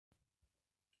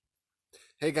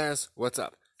Hey guys, what's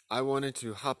up? I wanted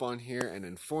to hop on here and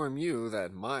inform you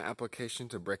that my application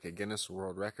to break a Guinness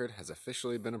World Record has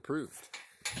officially been approved.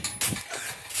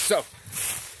 So,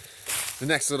 the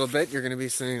next little bit, you're going to be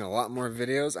seeing a lot more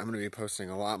videos. I'm going to be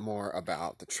posting a lot more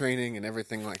about the training and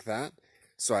everything like that.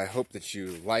 So I hope that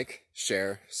you like,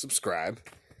 share, subscribe,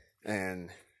 and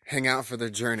hang out for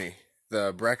the journey.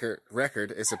 The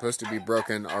record is supposed to be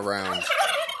broken around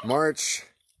March.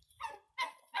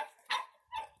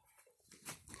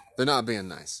 They're not being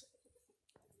nice.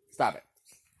 Stop it.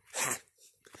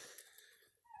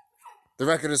 The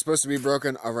record is supposed to be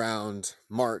broken around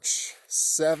March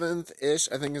 7th-ish,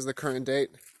 I think is the current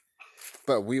date.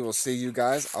 But we will see you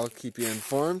guys. I'll keep you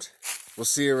informed. We'll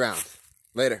see you around.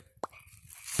 Later.